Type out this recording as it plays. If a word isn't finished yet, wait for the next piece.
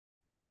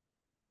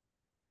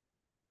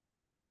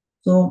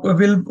So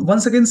we'll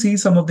once again see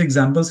some of the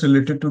examples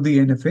related to the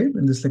NFA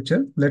in this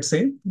lecture. Let's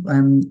say I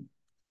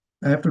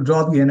have to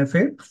draw the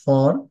NFA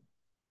for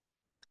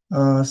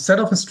a set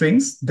of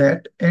strings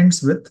that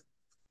ends with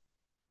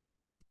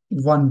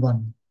 1,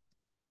 1.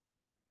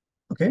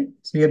 Okay,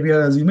 so here we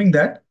are assuming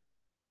that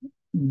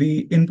the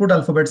input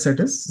alphabet set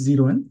is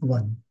 0 and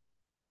 1.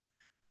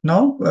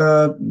 Now,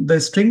 the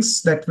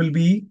strings that will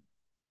be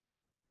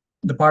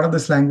the part of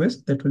this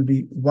language that will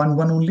be 1,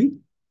 1 only,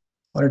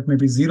 or it may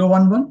be 0,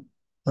 1, 1,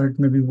 or it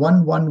may be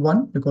 1, 1,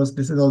 1, because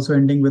this is also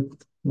ending with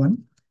 1.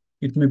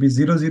 It may be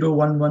 0, 0,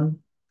 1, 1,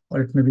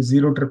 or it may be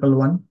 0, 1,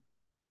 1,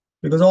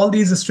 because all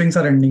these strings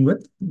are ending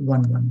with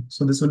 1, 1.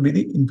 So this will be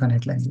the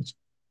infinite language.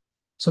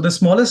 So the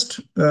smallest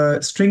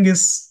string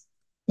is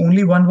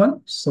only 1,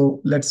 1.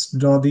 So let's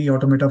draw the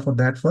automata for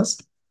that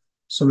first.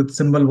 So with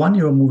symbol 1,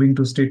 you are moving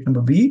to state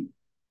number B.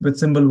 With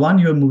symbol 1,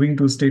 you are moving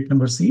to state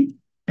number C,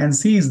 and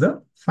C is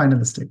the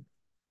final state.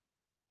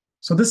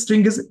 So this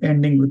string is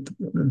ending with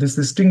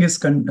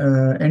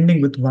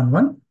ending with 1,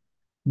 1.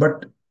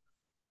 But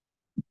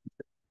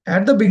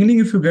at the beginning,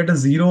 if you get a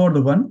 0 or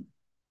the 1,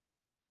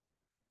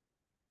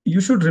 you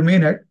should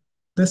remain at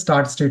the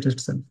start state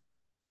itself.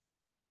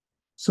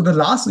 So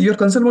you're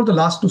concerned about the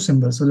last two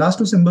symbols. So last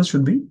two symbols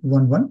should be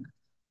 1, 1.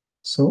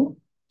 So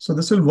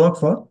this will work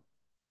for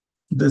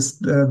this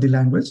the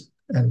language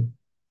L.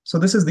 So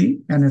this is the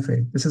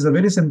NFA. This is a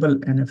very simple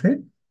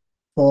NFA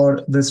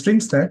for the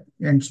strings that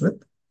ends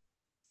with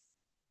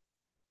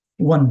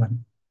 1,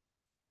 1.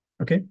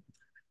 Okay.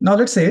 Now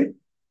let's say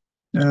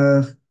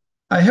I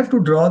have to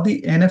draw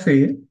the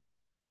NFA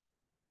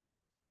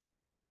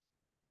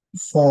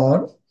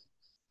for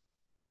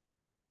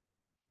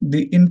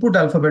the input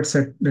alphabet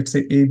set, let's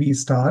say AB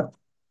star,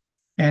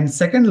 and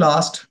second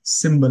last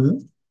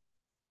symbol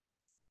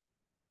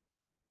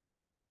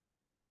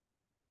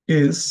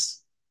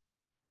is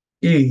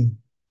A.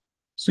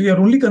 So you are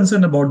only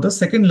concerned about the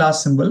second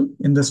last symbol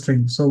in the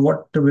string. So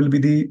what will be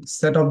the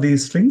set of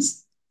these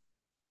strings?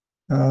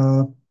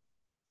 The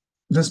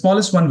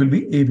smallest one will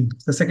be AB.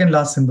 The second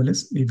last symbol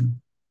is AB.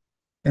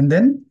 And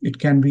then it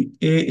can be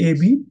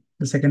AAB.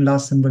 The second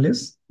last symbol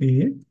is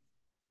A.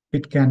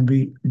 It can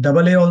be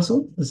double A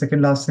also. The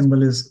second last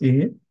symbol is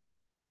A.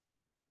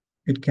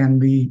 It can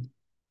be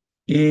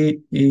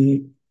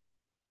AAB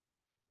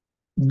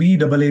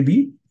double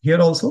AB. Here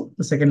also,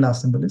 the second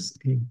last symbol is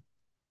A.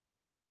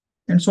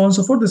 And so on and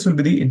so forth. This will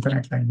be the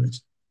infinite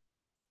language.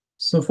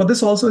 So for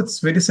this also, it's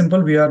very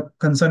simple. We are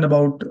concerned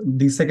about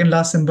the second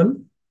last symbol.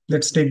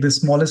 Let's take the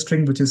smallest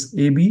string, which is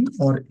AB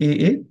or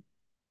AA.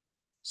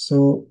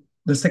 So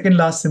the second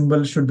last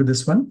symbol should be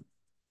this one.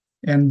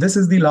 And this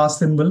is the last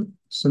symbol.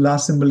 So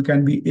last symbol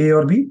can be A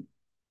or B.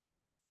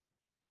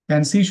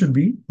 And C should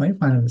be my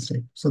final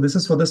state. So this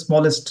is for the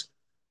smallest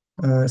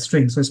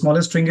string. So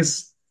smallest string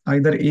is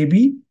either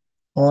AB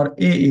or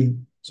AA.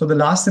 So the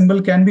last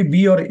symbol can be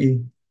B or A.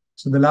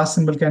 So the last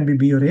symbol can be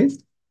B or A.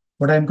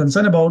 What I'm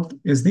concerned about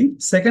is the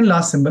second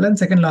last symbol, and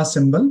second last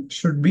symbol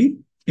should be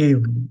A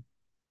only.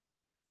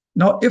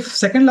 Now, if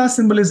second last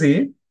symbol is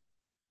A,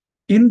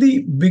 in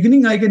the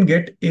beginning, I can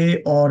get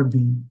A or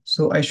B.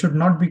 So I should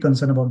not be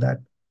concerned about that.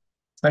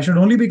 I should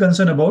only be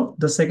concerned about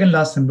the second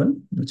last symbol,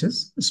 which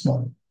is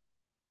small.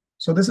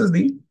 So this is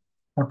the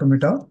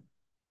automata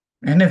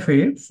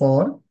NFA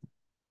for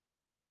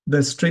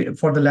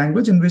the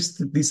language in which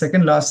the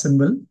second last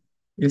symbol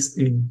is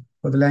A.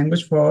 For the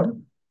language for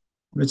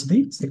which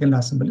the second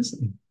last symbol is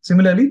A.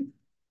 Similarly,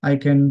 I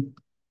can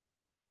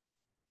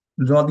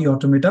draw the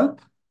automata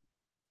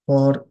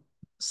for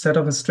set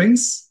of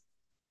strings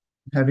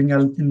having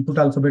an input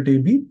alphabet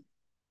AB,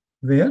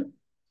 where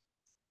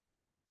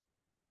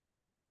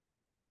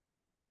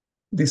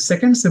the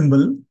second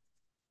symbol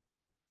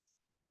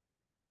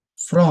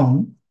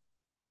from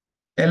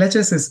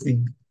LHS is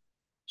A.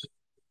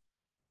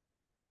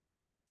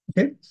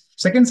 Okay,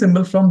 second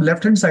symbol from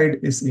left hand side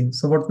is A.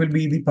 So what will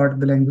be the part of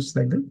the language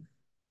like that?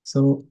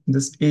 So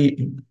this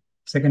A,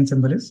 second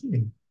symbol is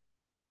A.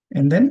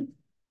 And then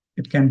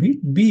it can be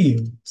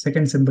BA,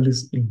 second symbol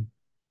is A.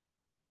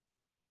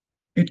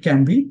 It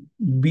can be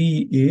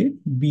BA,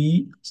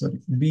 BB,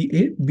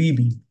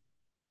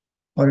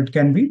 or it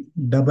can be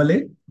double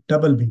A,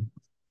 double B.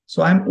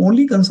 So I'm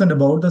only concerned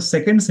about the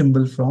second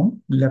symbol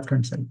from left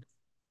hand side.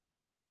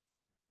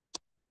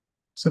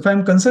 So if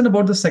I'm concerned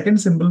about the second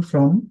symbol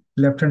from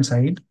left hand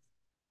side,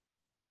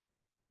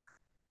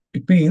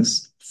 it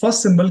means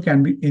first symbol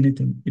can be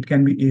anything. It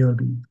can be A or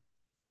B.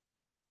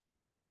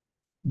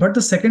 But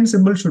the second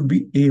symbol should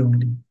be A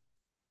only.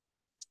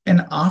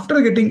 And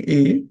after getting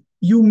A,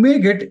 you may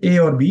get A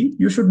or B.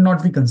 You should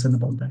not be concerned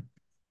about that.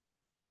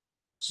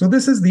 So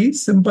this is the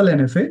simple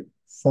NFA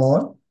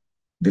for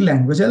the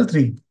language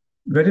L3,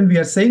 wherein we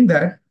are saying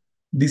that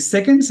the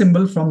second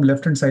symbol from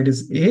left-hand side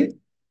is A.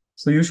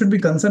 So you should be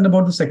concerned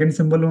about the second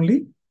symbol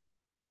only.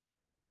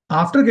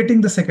 After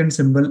getting the second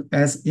symbol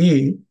as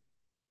A,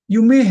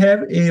 you may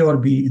have A or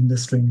B in the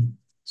string.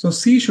 So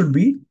C should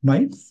be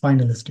my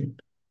final state.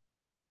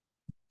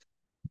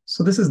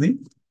 So this is the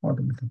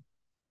automata.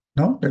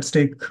 Now let's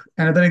take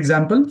another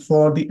example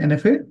for the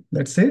NFA.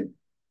 Let's say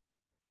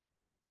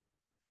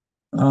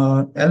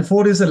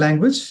L4 is a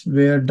language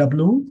where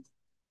W,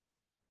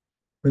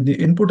 with the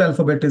input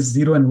alphabet is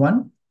 0 and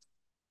 1,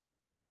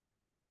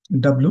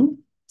 W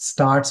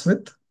starts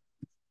with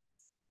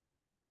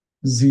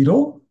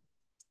 0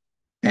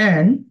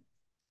 and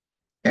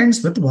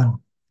ends with 1.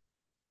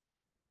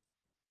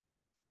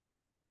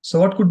 So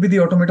what could be the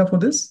automata for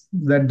this?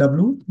 That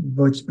W,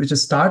 which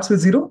starts with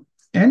 0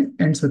 and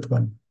ends with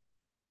 1.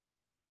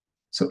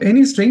 So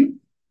any string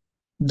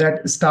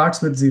that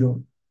starts with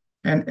 0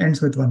 and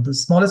ends with 1, the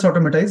smallest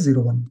automata is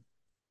 0, 1.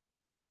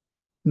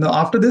 Now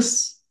after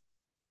this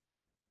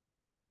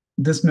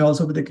may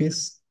also be the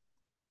case.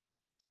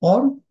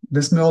 Or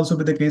this may also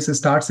be the case, the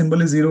start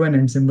symbol is 0 and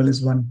end symbol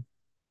is 1.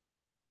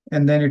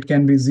 And then it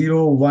can be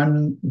 0,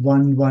 1,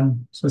 1,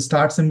 1. So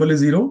start symbol is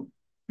 0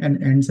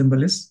 and end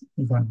symbol is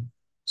 1.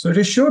 So it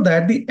is sure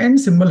that the end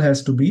symbol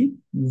has to be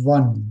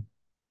 1.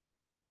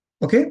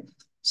 Okay,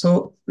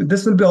 so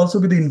this will be also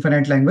be the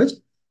infinite language.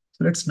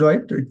 So let's do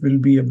it. It will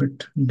be a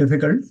bit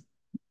difficult.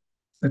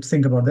 Let's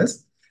think about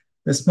this.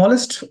 The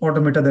smallest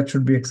automata that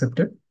should be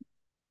accepted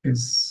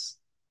is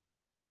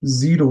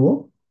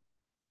 0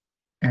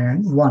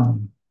 and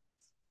 1.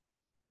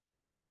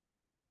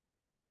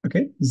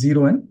 Okay,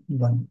 0 and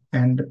 1.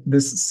 And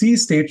this C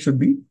state should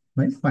be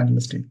my final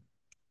state.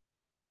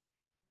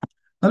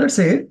 Now let's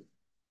say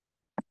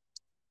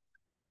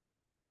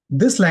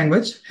this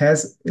language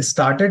has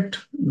started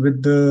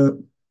with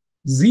the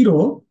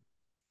 0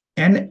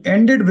 and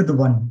ended with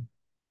 1.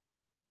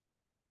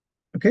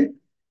 Okay,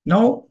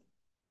 now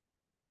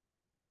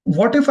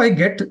what if I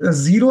get a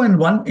 0 and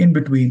 1 in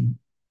between?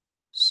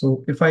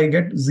 So if I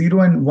get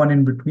 0 and 1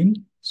 in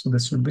between, so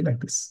this should be like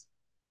this.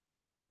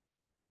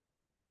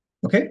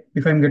 Okay,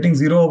 if I'm getting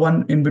 0 or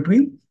 1 in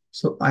between,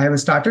 so I have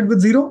started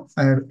with 0,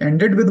 I have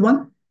ended with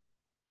 1.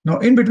 Now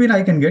in between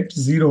I can get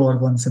 0 or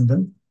 1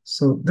 symbol.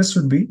 So this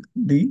should be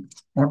the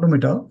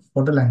automata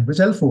for the language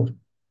L4.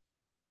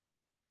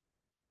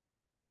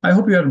 I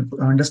hope you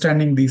are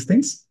understanding these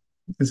things.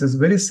 This is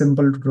very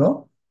simple to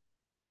draw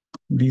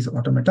these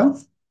automata.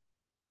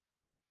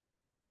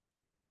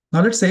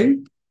 Now let's say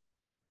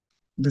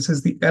this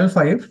is the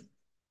L5,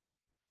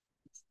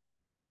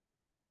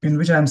 in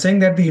which I'm saying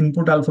that the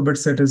input alphabet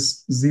set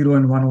is 0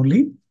 and 1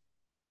 only,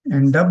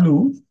 and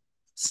W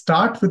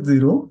start with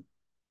 0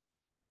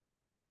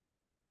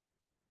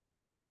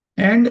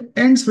 and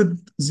ends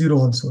with 0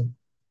 also.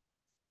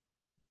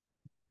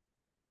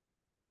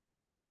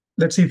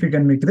 Let's see if we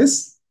can make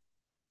this.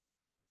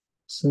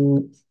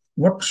 So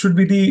what should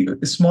be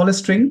the smallest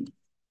string?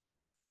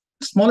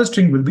 Smallest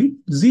string will be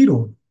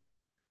 0.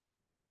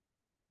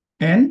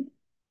 And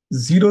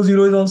 0,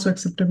 0 is also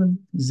acceptable.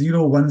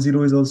 0, 1,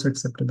 0 is also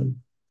acceptable.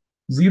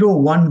 0,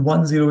 1,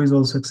 1, 0 is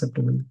also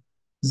acceptable.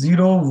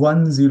 0,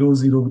 1, 0,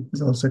 0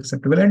 is also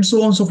acceptable. And so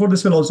on and so forth.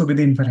 This will also be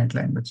the infinite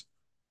language.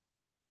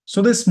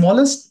 So the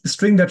smallest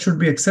string that should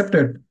be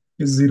accepted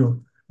is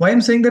 0. Why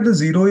I'm saying that the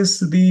 0 is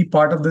the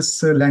part of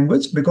this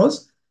language?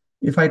 Because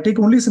if I take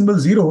only symbol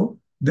 0,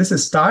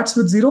 this starts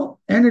with 0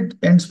 and it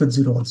ends with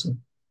 0 also.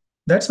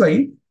 That's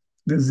why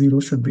this 0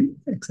 should be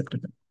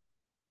acceptable.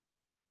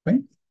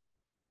 Right?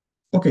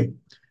 Okay.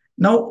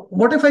 Now,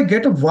 what if I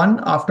get a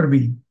 1 after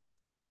B?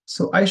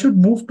 So I should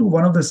move to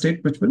one of the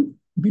state which will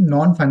be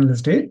non-final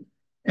state.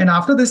 And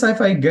after this,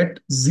 if I get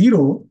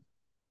 0,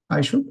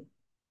 I should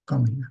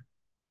come here.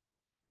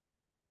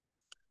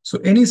 So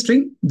any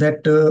string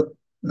that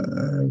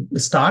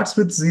starts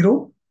with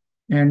 0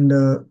 and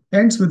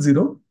ends with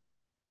 0,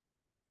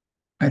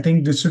 I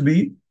think this should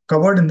be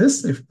covered in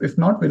this. If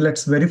not, well,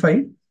 let's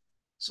verify.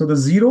 So the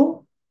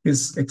 0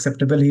 is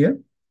acceptable here.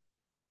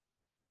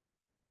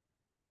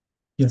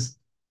 Yes,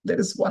 there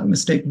is one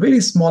mistake, very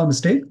small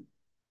mistake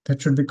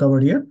that should be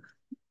covered here.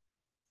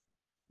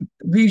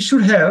 We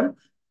should have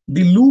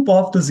the loop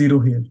of the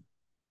 0 here.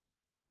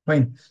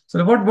 Fine.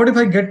 So what if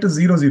I get to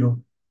 0,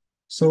 0?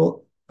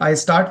 So I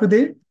start with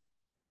A.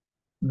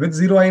 With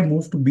 0, I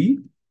move to B.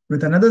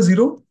 With another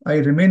 0, I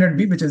remain at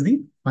B, which is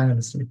the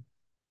final state.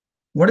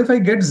 What if I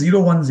get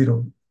 0, 1,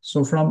 0?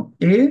 So from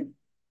A,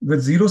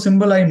 with 0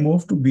 symbol, I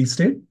move to B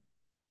state.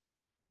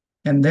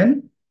 And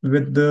then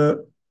with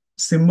the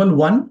symbol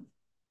 1,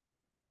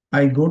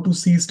 I go to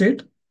C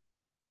state.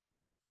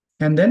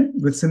 And then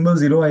with symbol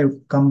 0, I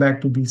come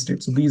back to B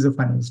state. So B is the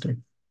final state.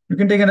 You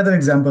can take another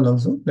example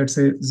also. Let's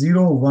say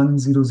 0, 1,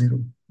 0, 0.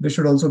 This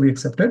should also be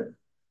accepted.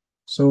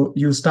 So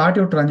you start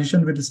your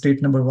transition with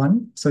state number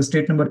 1. So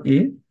state number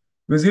A.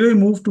 With 0, you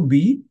move to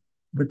B.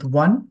 With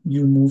 1,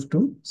 you move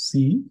to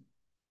C.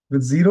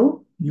 With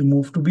 0, you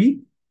move to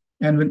B.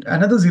 And with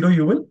another 0,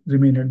 you will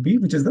remain at B,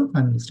 which is the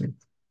final state.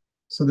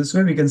 So this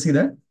way we can see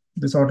that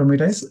this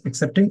automata is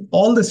accepting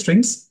all the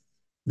strings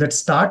that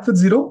start with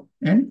 0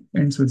 and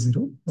ends with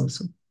 0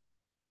 also.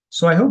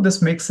 So I hope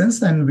this makes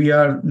sense, and we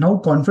are now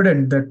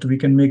confident that we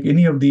can make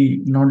any of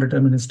the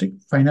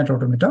non-deterministic finite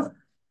automata.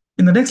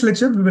 In the next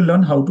lecture, we will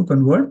learn how to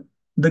convert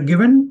the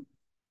given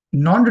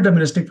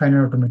non-deterministic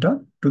finite automata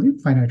to the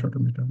finite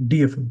automata,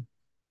 DFA.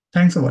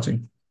 Thanks for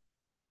watching.